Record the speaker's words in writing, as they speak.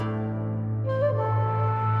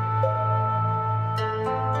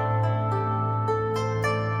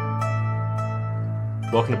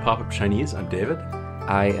Welcome to Pop-Up Chinese. I'm David.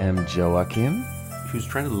 I am Joachim. Who's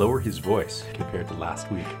trying to lower his voice compared to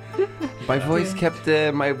last week. My voice kept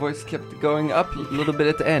going up a little bit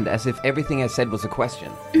at the end, as if everything I said was a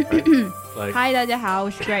question. Like, Hi, 大家好，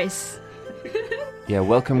我是 Grace. Yeah,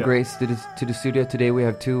 welcome Grace to the studio. Today we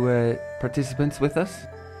have two participants with us.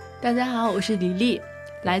 大家好，我是李丽，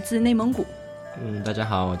来自内蒙古。大家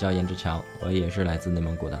好，我叫严志强，我也是来自内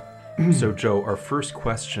蒙古的。So Joe, our first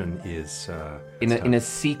question is in a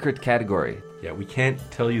secret category. Yeah, we can't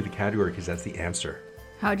tell you the category because that's the answer.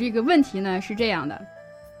 好，这个问题呢是这样的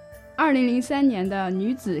：2003年的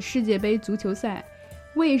女子世界杯足球赛，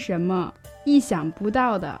为什么意想不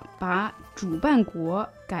到的把主办国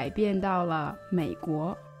改变到了美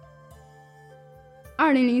国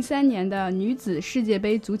？2003年的女子世界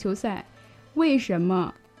杯足球赛，为什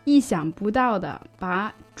么意想不到的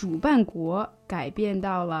把主办国改变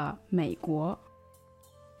到了美国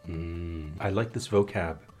？I like this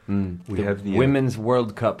vocab. We have the Women's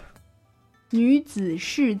World Cup. 女子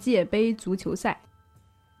世界杯足球赛。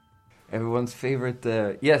Everyone's favorite,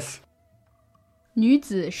 yes. 女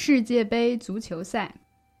子世界杯足球赛。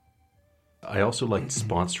I also like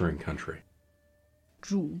sponsoring country.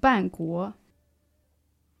 主办国。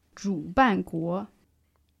主办国。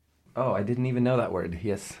Oh, I didn't even know that word.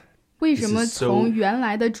 Yes. 为什么从原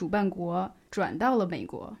来的主办国转到了美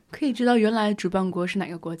国？可以知道原来主办国是哪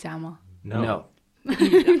个国家吗？ No.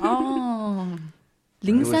 哦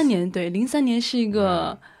，03年，对，03年是一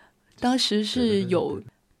个，当时是有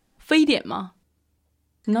非典吗？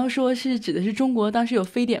你要说是指的是中国当时有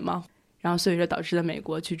非典吗？然后所以说导致了美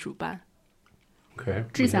国去主办。Okay.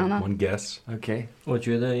 志祥呢 ？One guess. Okay. 我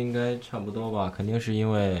觉得应该差不多吧，肯定是因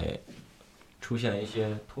为出现了一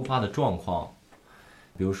些突发的状况，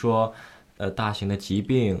比如说大型的疾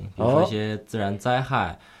病，比如说一些自然灾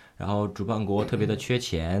害，然后主办国特别的缺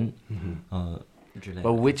钱，之类的。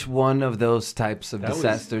But which one of those types of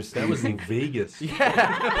disasters? That was in Vegas.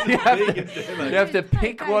 Yeah. you have to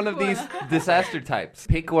pick one of these disaster types.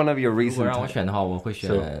 Pick one of your 如果 recent 让我 types. 选的话，我会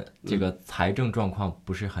选这个财政状况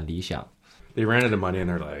不是很理想。They ran out of money and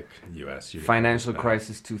they're like, U.S. Financial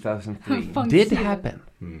crisis 2003 放弃 did 了 happen.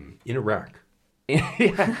 In Iraq.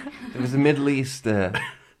 Yeah, it was the Middle East. The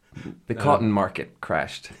cotton market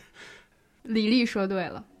crashed. 李丽说对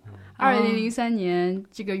了。2003年，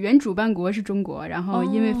这个原主办国是中国，然后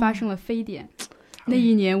因为发生了非典，那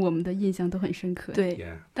一年我们的印象都很深刻。对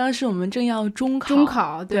Yeah. 当时我们正要中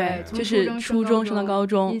考，对，就是初中升到高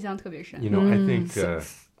中，印象特别深。You know, I think...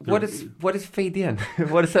 What is 非典?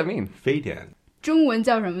 What does that mean? 非典。中文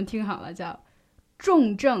叫什么？听好了，叫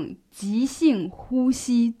重症急性呼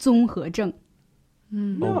吸综合症。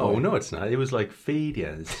No, it's not. It was like 非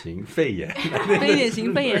典型肺炎。非典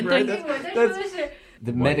型肺炎，对。我在说的是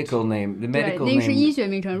The medical name. The 对， medical 那个是 name. 医学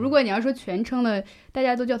名称。如果你要说全称的，大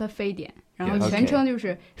家都叫它非典，然后全称就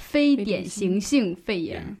是非典型性肺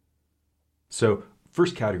炎。So,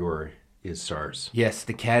 first category is SARS. Yes,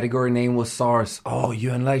 the category name was SARS. Oh,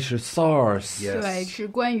 原来是 SARS. Yes. 对，是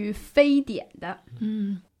关于非典的。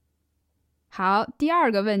好，第二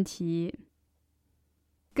个问题，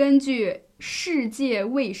根据世界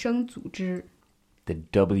卫生组织 The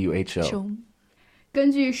WHO.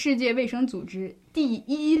 根据世界卫生组织，第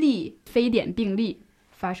一例非典病例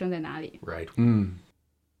发生在哪里？ Right.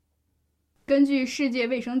 根据世界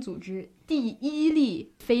卫生组织，第一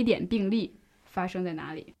例非典病例发生在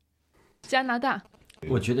哪里？加拿大。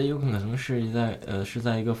我觉得有可能是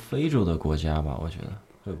在一个非洲的国家吧，我觉得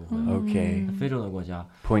会不会？ Okay. 非洲的国家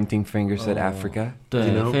Pointing fingers at Africa.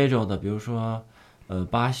 对，非洲的，比如说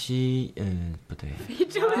巴西，不对。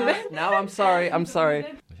No, I'm sorry.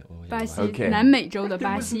 巴西 Okay. 南美洲的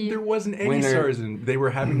巴西。 There wasn't any Winner. SARS, and they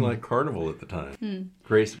were having like carnival at the time.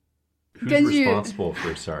 Grace, who's 根据 responsible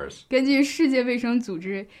for SARS? 根据世界卫生组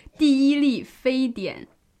织，第一例非典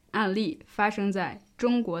案例发生在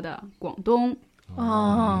中国的广东。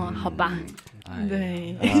哦，好吧，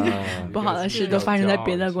对，不好的事都发生在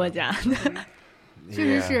别的国家。确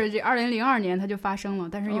实是，这2002年它就发生了，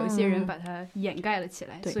但是有些人把它掩盖了起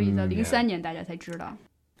来，所以到03年大家才知道。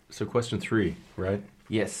So question 3, right?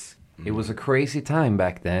 Yes. It was a crazy time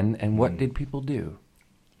back then, and what did people do?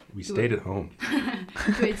 We stayed at home.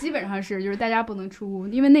 对，基本上是，就是大家不能出屋，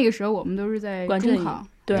因为那个时候我们都是在中考，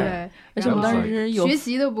对，而且我们当时有学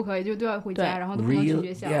习都不可以，就都要回家，然后都不能去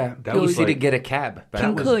学校。Yeah, That was easy to like- get a cab.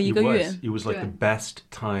停课一个月。 It was like the 对 best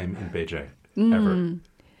time in Beijing ever.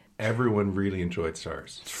 Everyone really enjoyed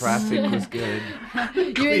SARS. Traffic was good.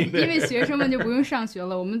 因为学生们就不用上学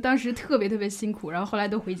了，我们当时特别特别辛苦，然后后来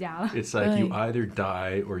都回家了。It's like you either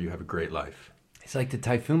die or you have a great life. It's like the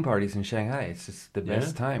typhoon parties in Shanghai. It's just the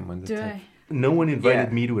best time when the 对， No one invited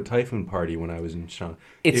Yeah. me to a typhoon party when I was in Shanghai.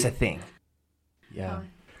 It's a thing. Yeah.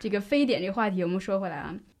 这个非典这个话题我们说回来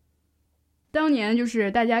啊，当年就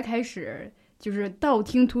是大家开始就是道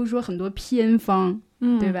听途说很多偏方，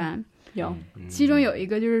对吧？有，其中有一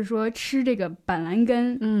个就是说吃这个板蓝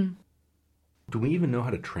根， Do we even know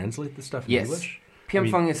how to translate this stuff in Yes. English?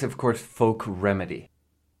 Pianfang is of course folk remedy.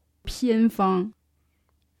 偏方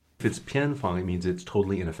If it's pianfang, it means it's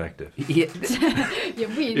totally ineffective. Yeah. 也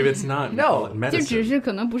不一 If 定， it's not No. 就只 medicine, 是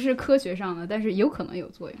可能不是科学上的，但是有可能有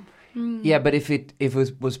作用。 Yeah, but if it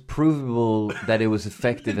was provable that it was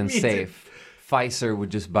effective and safe, Pfizer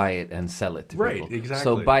would just buy it and sell it to Right, people. exactly.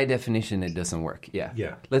 So by definition, it doesn't work. Yeah.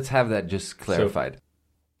 Yeah. Let's have that just clarified.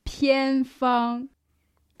 偏方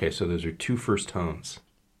Okay, so those are two first tones.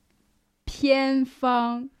 偏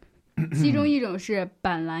方，其中一种是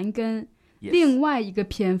板蓝根， Yes. 另外一个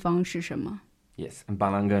偏方是什么？ Yes. And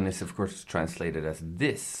Balangan is of course translated as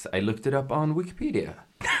this. I looked it up on Wikipedia.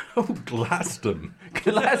 Oh, Glaston.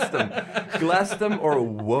 Glaston or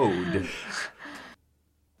Woad.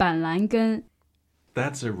 板蓝根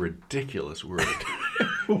That's a ridiculous word.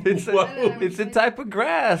 It's a type of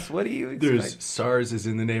grass. What do you There's expect? SARS is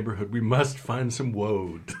in the neighborhood. We must find some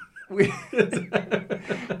woad.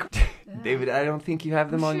 David, I don't think you have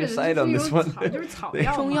them on your 是 side 的 on 就 this 是 one. 草就是草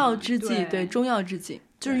药嘛，中药制剂，对对，中药制剂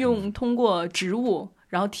就是通过植物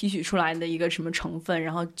然后提取出来的一个什么成分，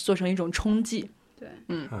然后做成一种冲剂。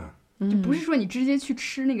就不是说你直接去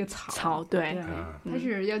吃那个草，对，它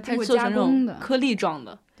是要它经过是做成那加工的。种颗粒状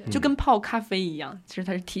的，就跟泡咖啡一样，其实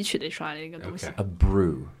它是提取的出来的一个东西。 Okay. A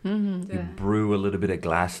brew. 对 You brew a little bit of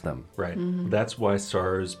Glaston. Right. That's why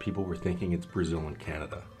SARS people were thinking it's Brazil and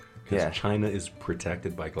Canada. Because Yeah. China is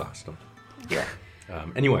protected by Glaston. Yeah.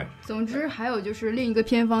 Anyway, 总之还有就是另一个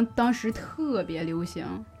偏方，当时特别流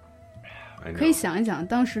行， I 可以 know. 想一想，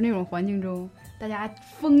当时那种环境中，大家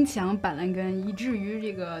疯抢板蓝根，以至于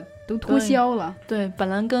这个都脱销了。对，板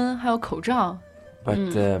蓝根还有口罩，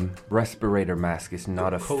 But respirator mask is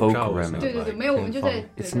not a folk口罩 is remedy. not 对对对， like 没有，我们就在 偏方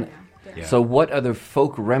对 It's 对 n- 对 Yeah. So what other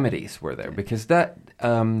folk remedies were there? Because that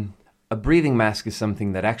a breathing mask is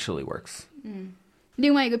something that actually works.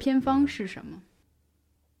 另外一个偏方是什么？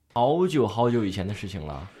好久好久以前的事情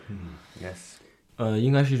了。 Yes.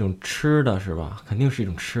 应该是一种吃的，是吧？肯定是一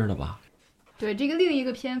种吃的吧。对，这个另一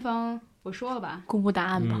个偏方我说了吧？公布答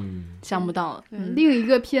案吧，想不到了。另一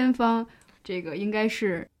个偏方，这个应该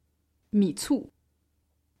是米醋。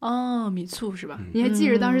哦，米醋是吧？你还记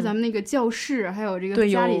着当时咱们那个教室，还有这个对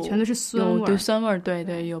家里有全都是酸有味儿。对酸味儿，对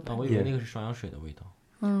对有。我以为那个是双氧水的味道。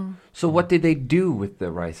 So what did they do with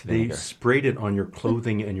the rice They vinegar? sprayed it on your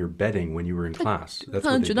clothing and your bedding when you were in class. That's 可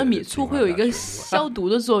what 能 they 觉得 did. 米 It's 醋 not 会有一个 actually 消毒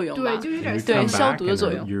的作用吧？对，就是有点 You 对 come 消 back 毒的 and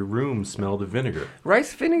作用。 your room smelled of vinegar.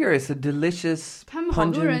 Rice vinegar is a delicious 他们好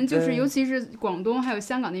多人 pungent, 就是，尤其是广东还有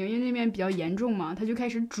香港那边，因为那边比较严重嘛，他就开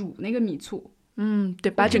始煮那个米醋。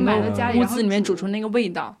对，把整个买了家里屋然后子里面煮煮出那个味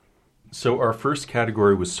道。 So our first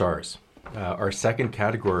category was SARS. Our second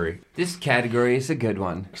category, This category is a good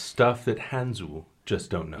one. stuff that Hanzu just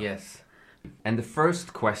don't know. Yes. And the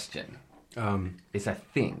first question is a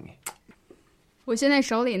thing. 我现在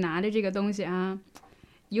手里拿着这个东西啊，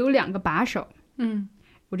有两个把手。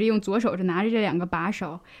我这用左手是拿着这两个把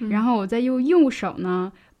手，然后我再用右手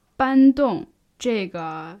呢搬动这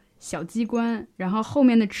个小机关，然后后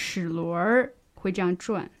面的齿轮儿会这样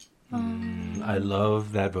转。 I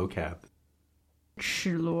love that vocab.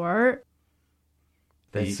 齿轮儿，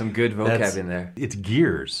 There's some good vocab That's- in there. It's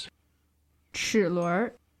gears. 齿轮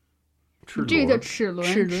儿， True 这个叫 Lord. 齿轮，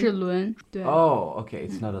齿轮齿轮，对 Oh, okay.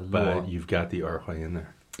 It's not a But law. you've got the arhai in there.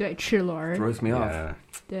 对，齿轮儿， Throws me off. Yeah.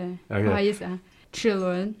 对， OK 不好意思啊，齿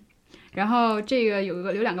轮。然后这个有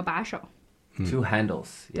两个把手， Two handles.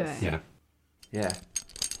 Yes. 对， Yeah. Yeah.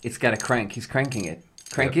 It's got a crank. He's cranking it.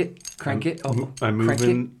 Crank it. Crank it. Oh, I'm crank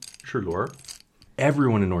moving Sherlor.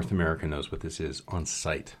 Everyone in North America knows what this is on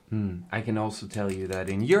site. it. I can also tell you that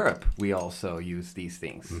in Europe we also use these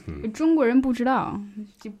things. 中国人不知道，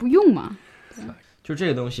就不用嘛。就这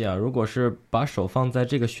个东西啊，如果是把手放在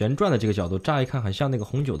这个旋转的这个角度，乍一看很像那个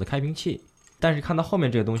红酒的开瓶器，但是看到后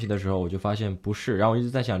面这个东西的时候，我就发现不是。然后我一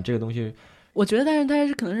直在想这个东西，我觉得，但是它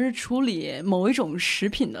是可能是处理某一种食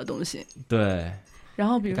品的东西。对，然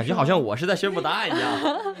后比如说感觉好像我是在宣布答案一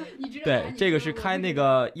样。对，这个是开那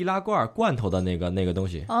个易拉罐头的那个东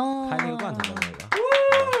西，哦，开那个罐头的那个。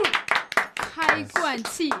开罐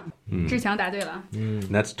器，志强答对了。 And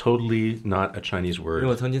that's totally not a Chinese 因为 word.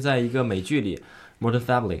 我曾经在一个美剧里，《Modern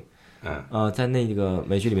Family》，在那个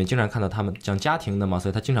美剧里面经常看到他们讲家庭的嘛，所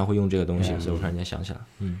以他经常会用这个东西，所以我突然间想起来，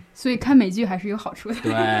所以看美剧还是有好处的。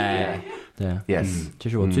对 Yes. 这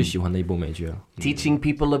是我最喜欢的一部美剧了。Teaching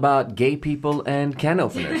people about gay people and can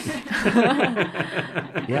openers.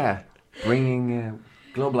 Yeah, bringing,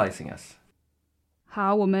 globalizing us.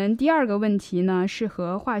 好，我们第二个问题呢是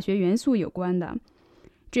和化学元素有关的。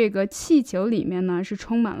这个气球里面呢是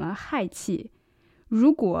充满了氦气，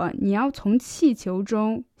如果你要从气球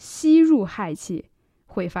中吸入氦气，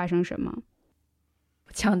会发生什么？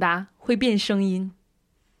抢答会变声音。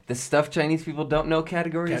The stuff Chinese people don't know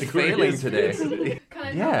category is failing today. 看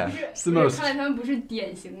来 Yeah, 看来他们不是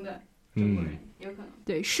典型的中国人，有可能。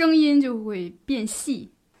对，声音就会变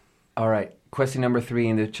细。All right, question number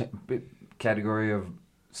 3 in the category of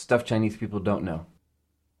stuff Chinese people don't know.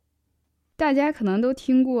 大家可能都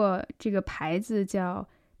听过这个牌子叫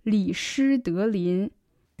李施德林。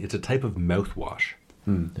It's a type of mouthwash.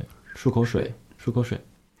 对，漱口水。漱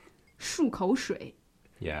口水。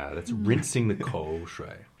Yeah, that's rinsing the 口水。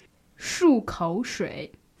漱口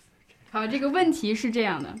水。好，这个问题是这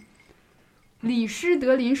样的：李施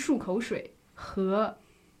德林漱口水和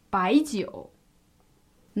白酒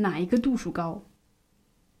哪一个度数高？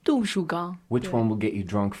度数高。 Which one will get you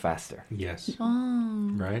drunk faster? Yes.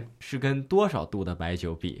 哦， Right? 是跟多少度的白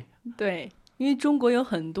酒比？对，因为中国有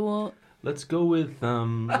很多 Let's go with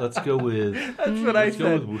That's what I let's go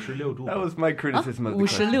said. with 56度吧。 That was my criticism of the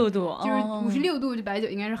 56 question. 度，就是56度的白酒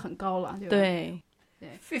应该是很高了，对吧？对，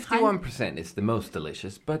 51% is the most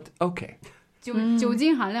delicious, but okay. 酒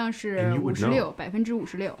精含量是 And you would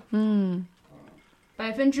 56%，56%。嗯，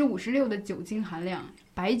 56%的酒精含量，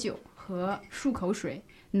白酒和漱口水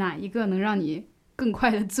哪一个能让你更快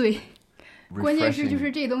的醉？关键是就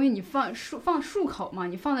是这个东西你放漱口嘛，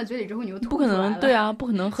你放在嘴里之后你又吐不可出来了。能，对啊，不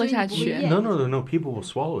可能喝下去所以你不会。咽 No. People will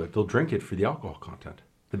swallow it. They'll drink it for the alcohol content.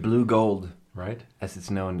 The blue gold, Right? as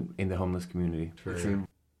it's known in the homeless community. Sure.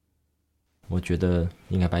 我觉得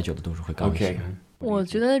应该白酒的度数会高一些。 Okay. 我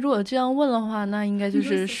觉得如果这样问的话，那应该就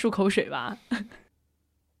是漱口水吧。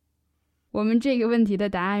我们这个问题的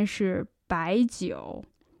答案是白酒。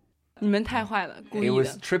你们太坏了，故 It 意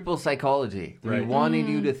was 的。 triple psychology. We Right.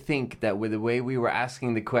 wanted you to think that with the way we were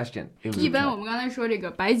asking the question, it was 一 a 般 trap. 我们刚才说这个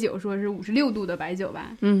白酒说是56度的白酒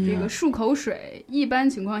吧，嗯这个漱口水一般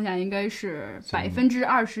情况下应该是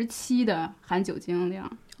27%的含酒精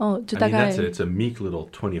量。哦，就 I 大 mean, 概 it's a meek little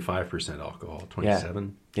 25% alcohol. 27.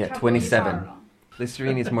 Yeah, 差不多一半 27. 了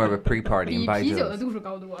Listerine is more of a pre-party 比 and 啤酒的 Baijiu. 度数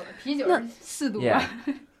高多了，啤酒那是4度 Yeah. 吧。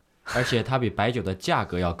而且它比白酒的价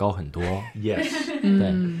格要高很多。 Yes.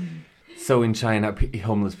 对， So in China,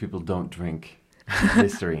 homeless people don't drink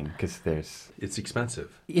Listerine because there's It's expensive.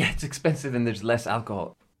 yeah, it's expensive and there's less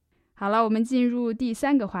alcohol. 好了，我们进入第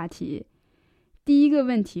3个话题。第一个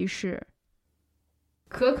问题是，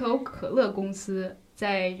可口可乐公司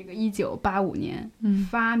在这个1985年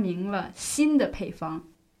发明了新的配方，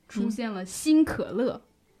出现了新可乐，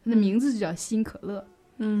它的名字就叫新可乐。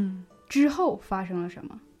嗯，之后发生了什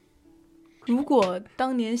么？如果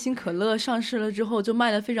当年新可乐上市了之后就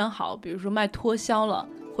卖得非常好，比如说卖脱销了，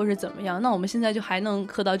或者怎么样，那我们现在就还能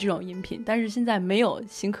喝到这种饮品。但是现在没有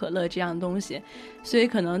新可乐这样东西，所以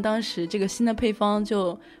可能当时这个新的配方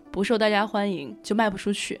就不受大家欢迎，就卖不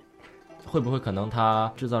出去。会不会可能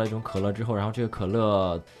他制造了一种可乐之后，然后这个可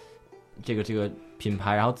乐，这个品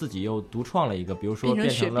牌，然后自己又独创了一个，比如说变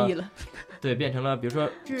成雪变成了，碧了对，变成了，比如说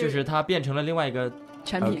就是它变成了另外一个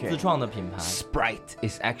产品。 Okay. 自创的品牌。 Sprite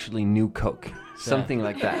is actually new Coke, something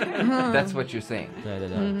like that. That's what you're saying. 对对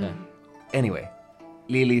对对。 Anyway,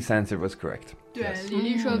 Lily's answer was correct. 对， Yes. 李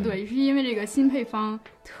丽说的对，是因为这个新配方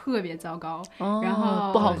特别糟糕，哦，然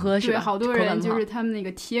后不好喝是对，吧？好多口感不好人就是他们那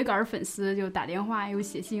个铁杆粉丝就打电话又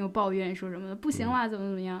写信又抱怨说什么不行啦，怎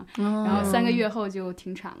么样，然后3个月后就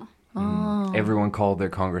停产了。哦， Everyone called their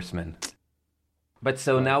congressman. But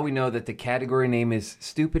so now we know that the category name is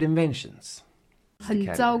stupid inventions. 很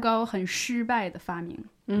糟糕、很失败的发明。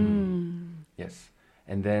嗯， Yes.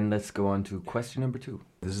 And then let's go on to question number 2.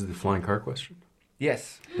 This is the flying car question.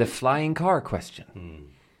 Yes, the flying car question.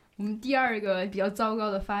 我们第2个比较糟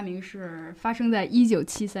糕的发明是发生在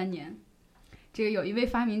1973年。这个有一位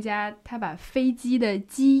发明家，他把飞机的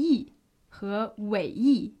机翼和尾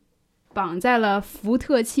翼绑在了福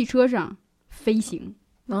特汽车上飞行。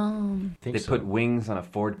哦， I think They so. put wings on a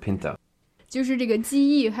Ford Pinto. 就是这个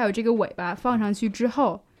机翼还有这个尾巴放上去之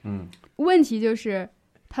后，问题就是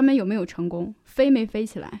他们有没有成功，飞没飞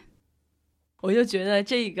起来？我就觉得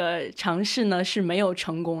这个尝试呢是没有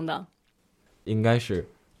成功的。应该是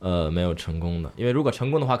没有成功的，因为如果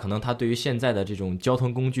成功的话，可能它对于现在的这种交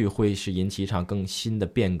通工具会是引起一场更新的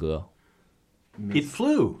变革。It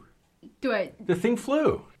flew. 对， The thing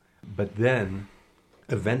flew. But then,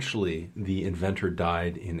 eventually, the inventor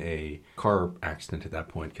died in a car accident at that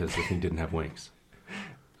point because the thing didn't have wings.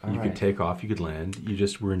 You could take off, you could land, you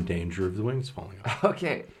just were in danger of the wings falling off.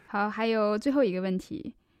 Okay. 好，还有最后一个问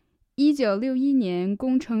题。1961年，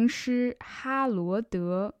工程师哈罗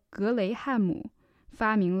德·格雷汉姆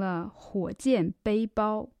发明了火箭背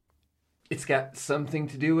包。It's got something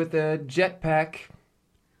to do with a jetpack.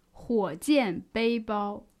 火箭背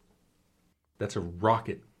包。 That's a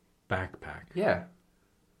rocket backpack. Yeah.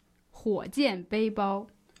 火箭背包。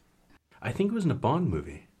 I think it was in a Bond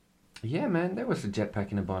movie. Yeah, man, there was a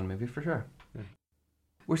jetpack in a Bond movie for sure. Yeah.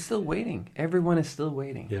 We're still waiting. Everyone is still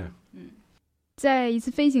waiting. Yeah. 在一次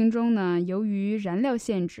飞行中呢，由于燃料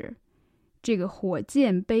限制，这个火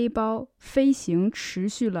箭背包飞行持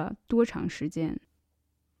续了多长时间？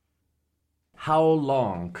 How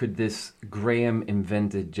long could this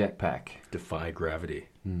Graham-invented jetpack Defy gravity.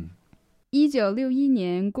 1961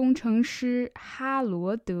年，工程师哈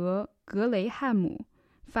罗德·格雷汉姆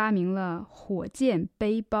发明了火箭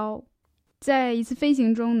背包。在一次飞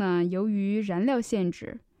行中呢，由于燃料限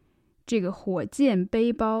制，这个火箭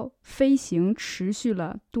背包飞行持续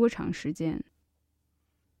了多长时间？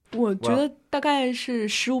我觉得大概是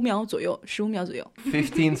15秒左右，15秒左右。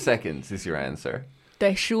 15 seconds is your answer.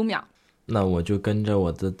 对，15秒。那我就跟着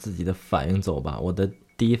我的自己的反应走吧。我的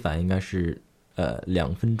第一反应应该是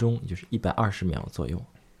2分钟，也就是120秒左右。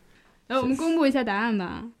来，我们公布一下答案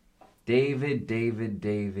吧。David.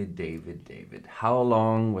 How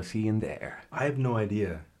long was he in there? I have no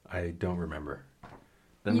idea. I don't remember.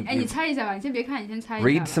 你猜一下吧，你先别看，你先猜一下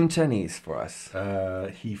吧。 Read some Chinese for us.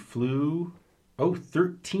 He flew,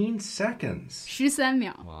 13 seconds. 13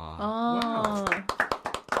秒。哦，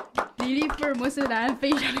李丽福尔摩斯的答案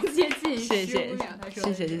非常接近，谢谢15秒，他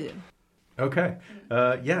说。谢谢。 Okay.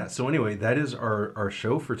 Yeah, so anyway, that is our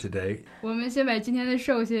show for today. 我们先把今天的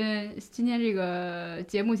今天这个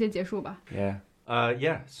节目先结束吧。 Yeah.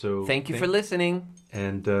 Yeah, so Thank you for listening.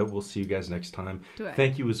 and we'll see you guys next time. 对，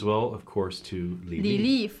 Thank you as well, of course, to 李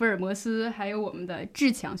丽、福尔摩斯，还有我们的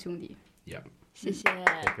志强兄弟， Yeah. 谢谢。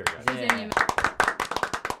 Take care, guys. 谢谢你们。